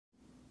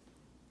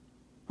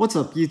What's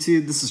up,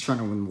 YouTube? This is trying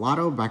to win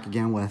Lotto, back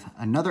again with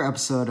another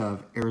episode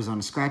of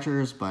Arizona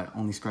Scratchers, but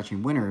only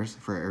scratching winners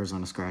for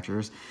Arizona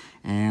Scratchers.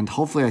 And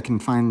hopefully I can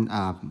find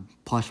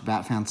Plush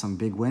Bat Fan some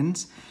big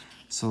wins.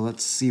 So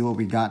let's see what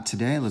we got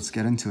today. Let's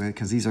get into it,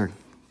 because these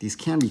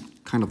can be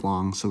kind of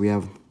long. So we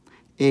have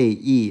A,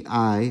 E,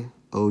 I,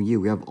 O,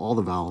 U. We have all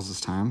the vowels this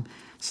time.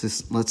 So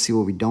let's see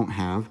what we don't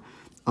have.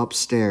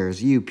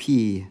 Upstairs, U,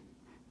 P,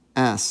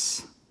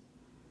 S.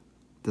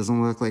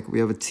 Doesn't look like we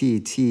have a T,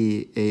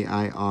 T, A,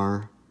 I,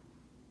 R,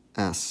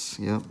 S.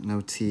 Yep,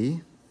 no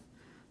T.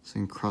 So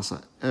you can cross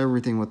out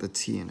everything with a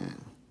T in it.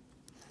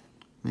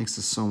 Makes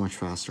this so much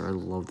faster. I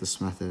love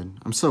this method.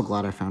 I'm so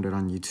glad I found it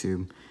on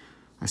YouTube.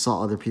 I saw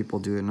other people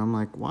do it, and I'm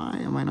like, why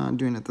am I not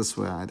doing it this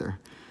way either?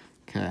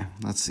 Okay,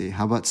 let's see.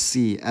 How about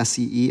C?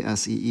 S-E-E,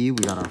 S-E-E.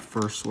 We got our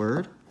first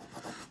word.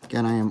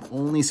 Again, I am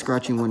only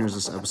scratching winners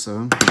this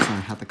episode, so I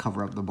have to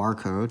cover up the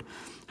barcode.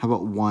 How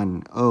about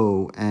 1?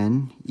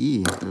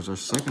 O-N-E. There's our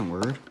second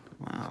word.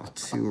 Wow,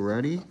 2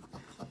 ready.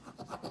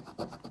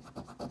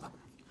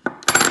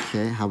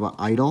 Okay, how about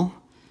idle?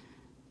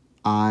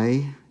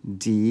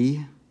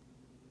 I-D.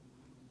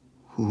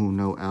 Ooh,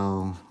 no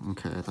L.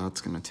 Okay,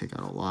 that's going to take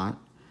out a lot.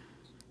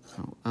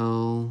 No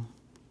L.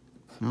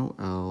 No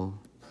L.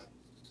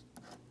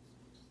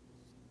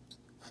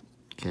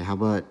 Okay, how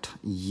about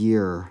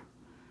year?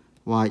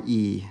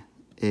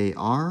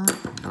 Y-E-A-R.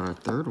 Got our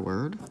third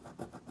word.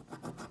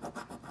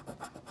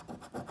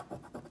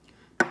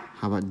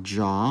 How about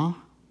jaw?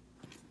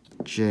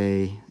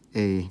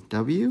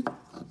 J-A-W.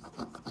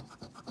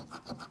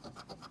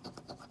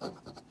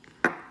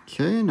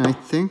 Okay, and I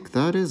think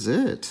that is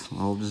it.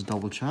 I'll just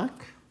double check.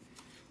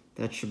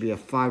 That should be a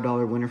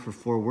 $5 winner for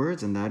 4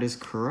 words, and that is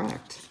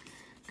correct.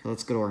 Okay,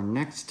 let's go to our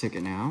next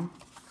ticket now.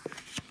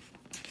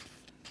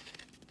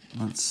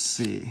 Let's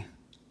see.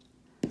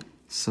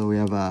 So we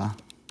have a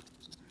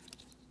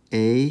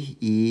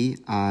A-E-I-O-U.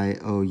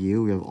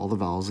 We have all the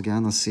vowels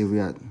again. Let's see, we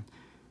got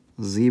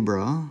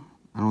zebra.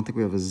 I don't think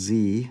we have a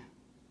Z.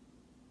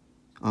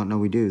 Oh, no,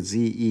 we do.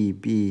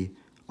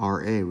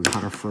 Z-E-B-R-A. We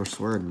got our first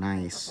word.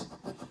 Nice.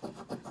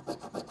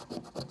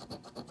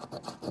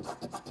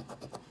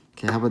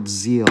 Okay, how about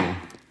zeal?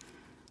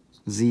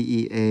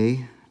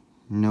 Z-E-A,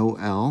 no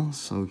L,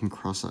 so we can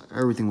cross out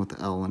everything with the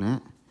L in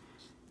it.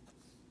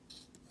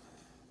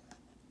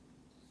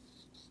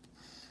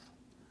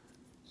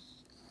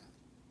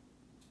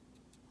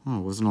 Oh,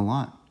 it wasn't a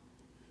lot.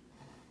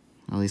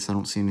 At least I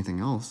don't see anything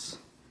else.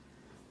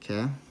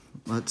 Okay,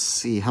 let's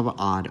see. How about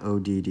odd?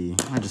 O-D-D.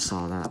 I just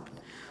saw that.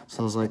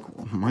 So I was like,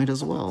 might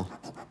as well.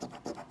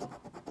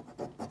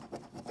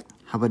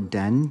 How about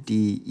den?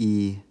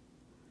 D-E.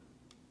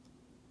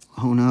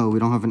 Oh no, we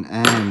don't have an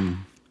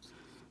N.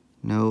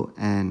 No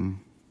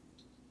N.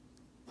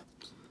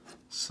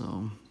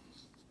 So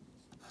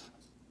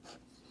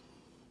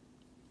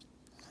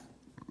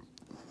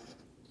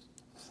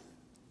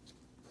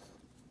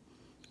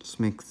just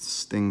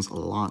makes things a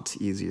lot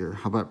easier.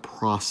 How about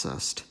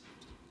processed?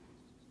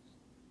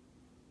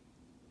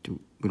 We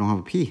don't have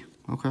a P.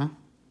 Okay.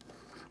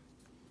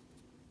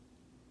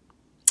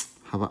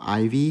 How about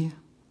ivy?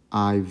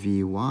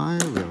 I-V-Y.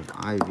 We have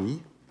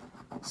ivy.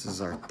 This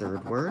is our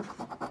third word.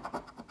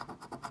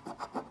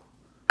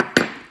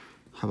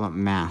 How about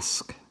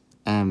mask?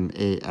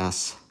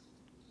 M-A-S.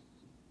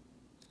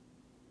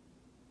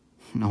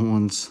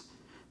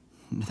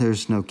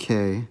 There's no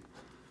K,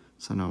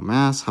 so no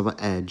mask. How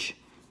about edge?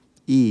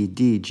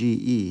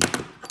 E-D-G-E.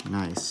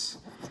 Nice.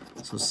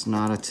 So it's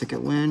not a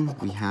ticket win.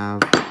 We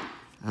have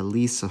at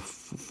least a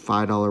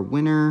 $5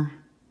 winner,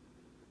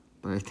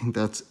 but I think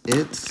that's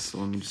it. So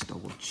let me just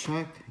double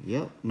check.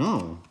 Yep,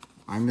 no,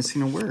 I'm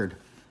missing a word.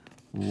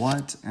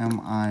 What am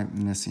I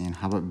missing?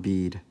 How about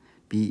bead?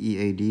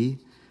 B-E-A-D?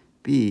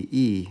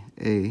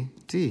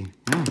 B-E-A-D.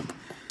 Yeah.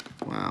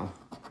 Wow.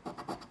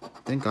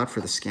 Thank God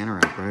for the scanner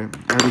app, right?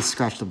 I already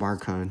scratched the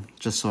barcode,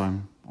 just so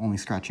I'm only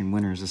scratching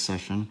winners this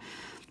session.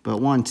 But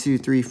 1, 2,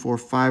 3, 4,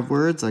 5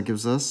 words. That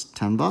gives us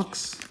 10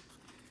 bucks.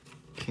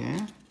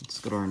 Okay.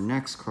 Let's go to our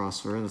next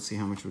crossword. Let's see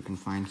how much we can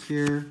find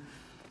here.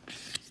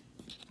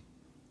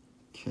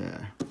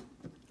 Okay.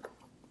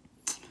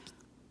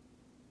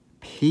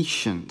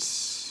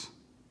 Patience.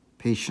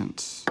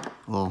 Patience.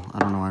 Well, I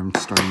don't know why I'm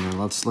starting there.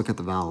 Let's look at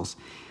the vowels.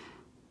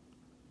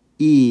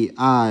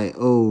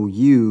 E-I-O-U.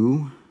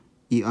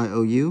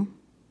 E-I-O-U?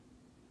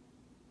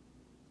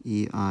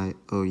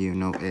 E-I-O-U.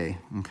 No A.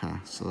 Okay,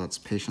 so that's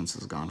patience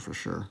is gone for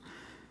sure.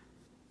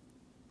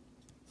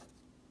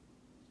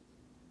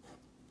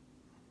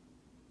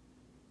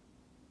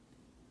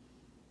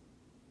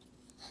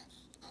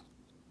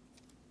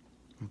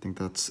 I think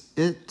that's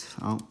it.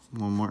 Oh,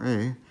 one more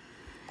A.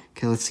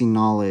 Okay, let's see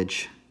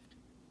knowledge.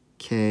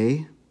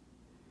 K.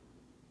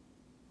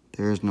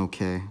 There is no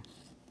K.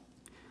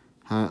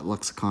 How about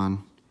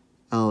lexicon?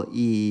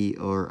 L-E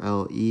or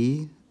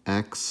L-E-X-I-C-O.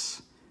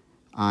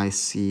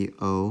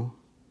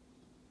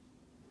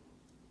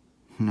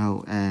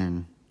 No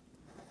N.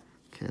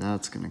 Okay,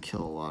 that's going to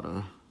kill a lot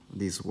of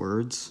these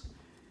words.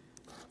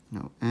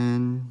 No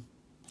N.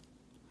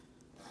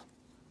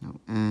 No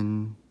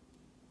N.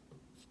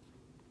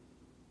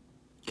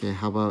 Okay,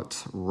 how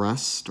about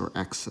rest or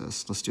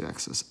excess? Let's do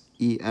excess.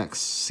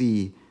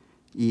 E-X-C-E-S-S.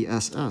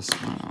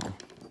 Wow.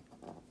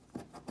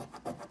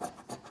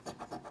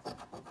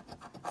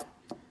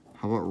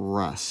 How about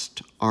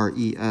rest?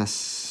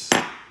 R-E-S.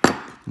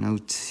 No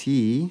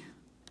T.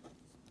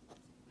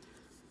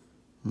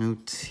 No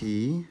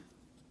T.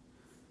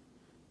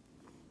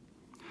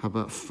 How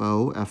about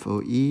foe?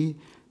 F-O-E.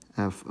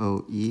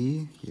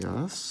 F-O-E.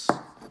 Yes.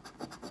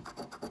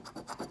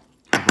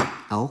 How about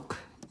elk?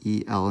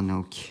 E-L.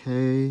 No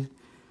K.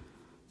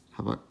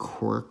 How about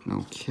cork?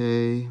 No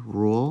K.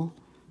 Rule?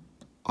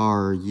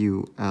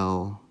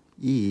 R-U-L-E.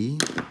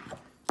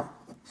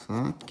 So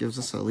that gives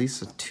us at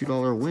least a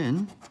 $2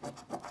 win.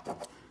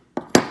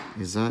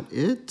 Is that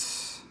it?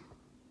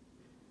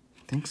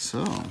 I think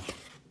so.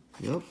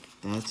 Yep,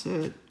 that's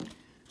it.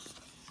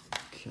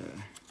 Okay,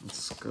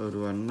 let's go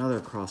to another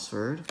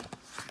crossword.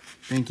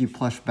 Thank you,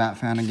 Plush Bat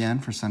Fan, again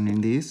for sending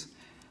these.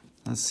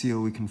 Let's see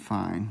what we can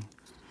find.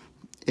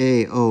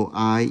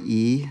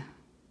 A-O-I-E-U.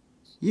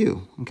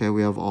 Okay,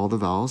 we have all the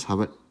vowels. How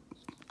about,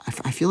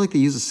 I feel like they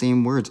use the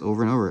same words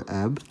over and over.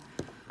 Ebb.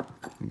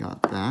 We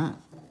got that.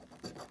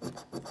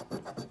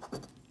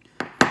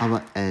 How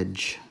about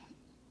edge?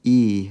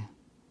 E-G-E.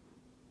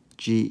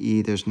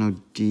 There's no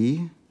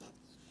D.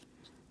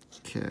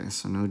 Okay,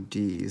 so no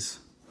D's.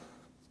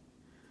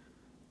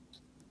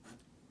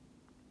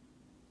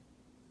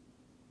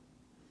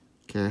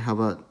 Okay, how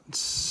about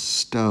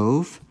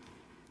stove?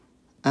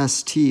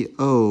 S-T-O-V-E.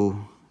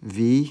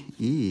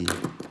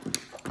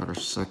 Got our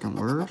second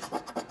word.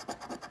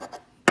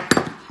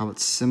 How about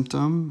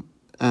symptom?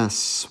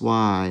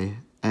 S-Y-M.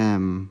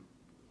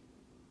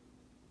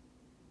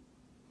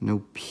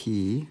 No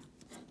P.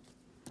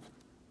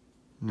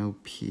 No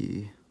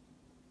P.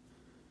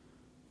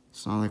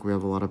 It's not like we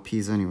have a lot of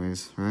P's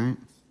anyways, right?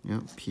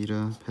 Yep,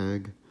 pita,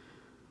 peg.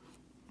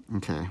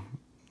 Okay,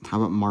 how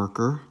about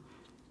marker?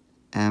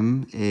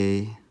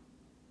 M-A.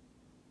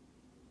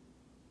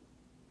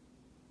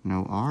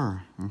 No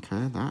R.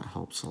 Okay, that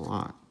helps a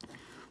lot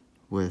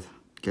with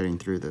getting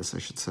through this, I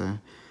should say.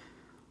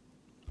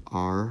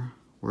 R.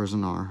 Where's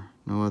an R?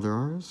 No other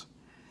R's?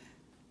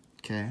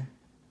 Okay.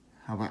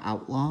 How about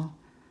outlaw?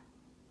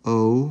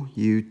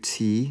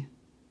 O-U-T.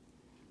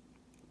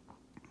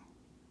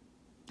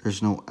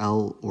 There's no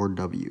L or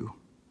W.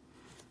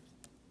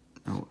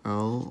 No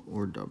L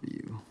or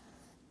W.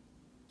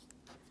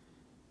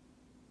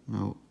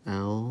 No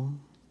L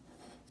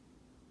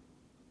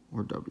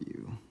or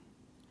W.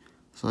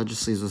 So that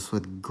just leaves us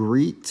with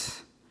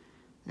greet,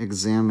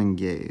 examine,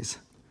 gaze.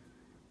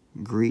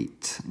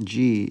 Greet,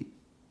 G.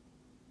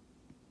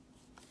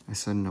 I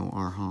said no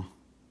R, huh?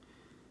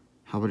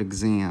 How about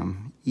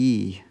exam?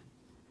 E.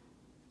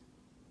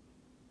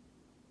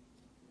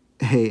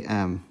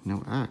 A-M,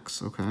 no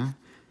X, okay.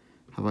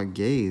 How about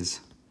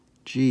gaze?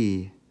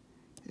 G.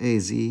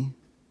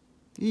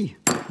 A-Z-E,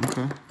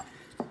 okay.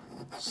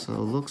 So it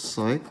looks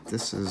like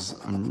this is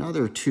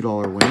another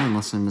 $2 win,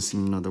 unless I'm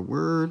missing another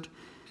word,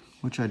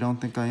 which I don't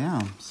think I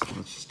am. So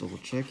let's just double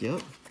check,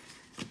 yep.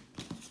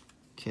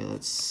 Okay,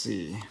 let's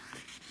see.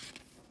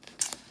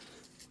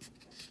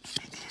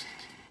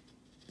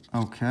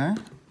 Okay.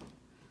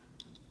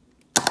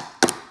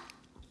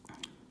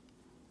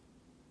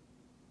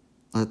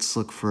 Let's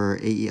look for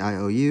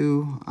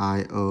A-E-I-O-U,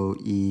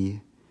 I-O-E-U,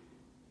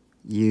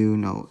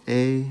 no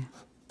A.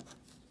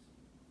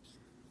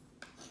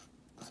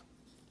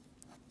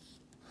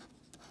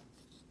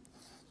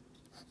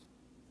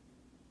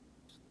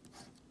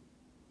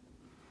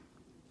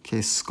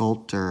 Okay,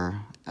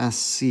 sculptor,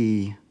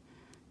 S-C-U.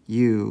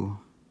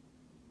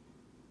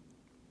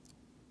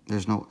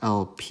 There's no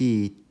L-P-T-O-R.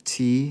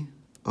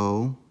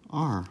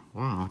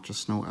 Wow,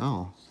 just no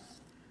L.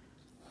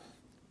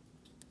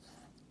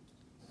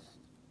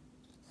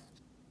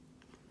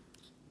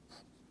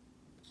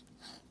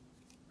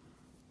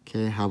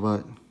 Okay, how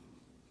about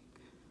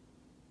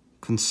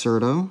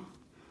concerto?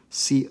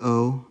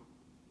 C-O-N-C-E-R-T-O.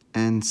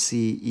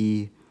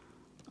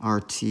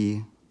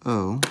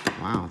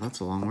 Wow, that's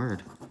a long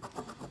word.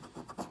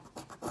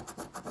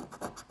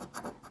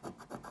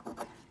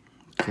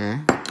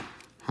 Okay,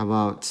 how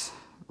about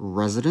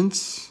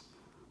residence?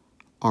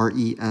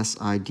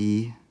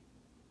 R-E-S-I-D-E-N-C-E.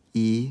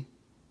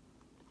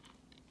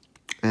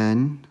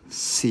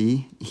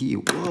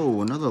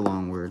 Whoa, another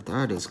long word.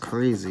 That is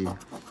crazy.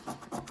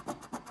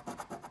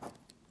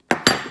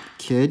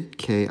 Kid,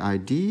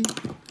 K-I-D.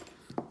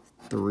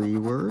 3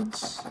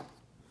 words.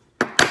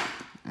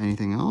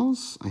 Anything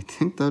else? I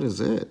think that is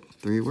it.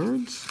 3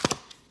 words.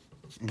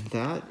 And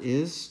that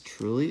is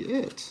truly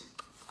it.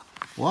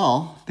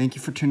 Well, thank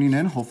you for tuning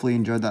in. Hopefully you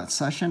enjoyed that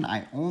session.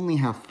 I only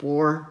have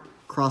 4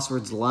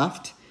 crosswords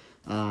left.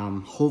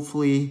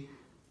 Hopefully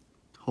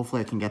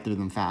I can get through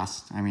them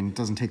fast. I mean, it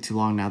doesn't take too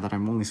long now that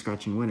I'm only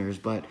scratching winners,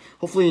 but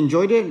hopefully you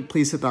enjoyed it.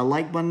 Please hit that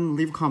like button,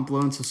 leave a comment below,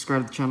 and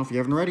subscribe to the channel if you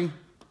haven't already.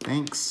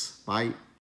 Thanks. Bye.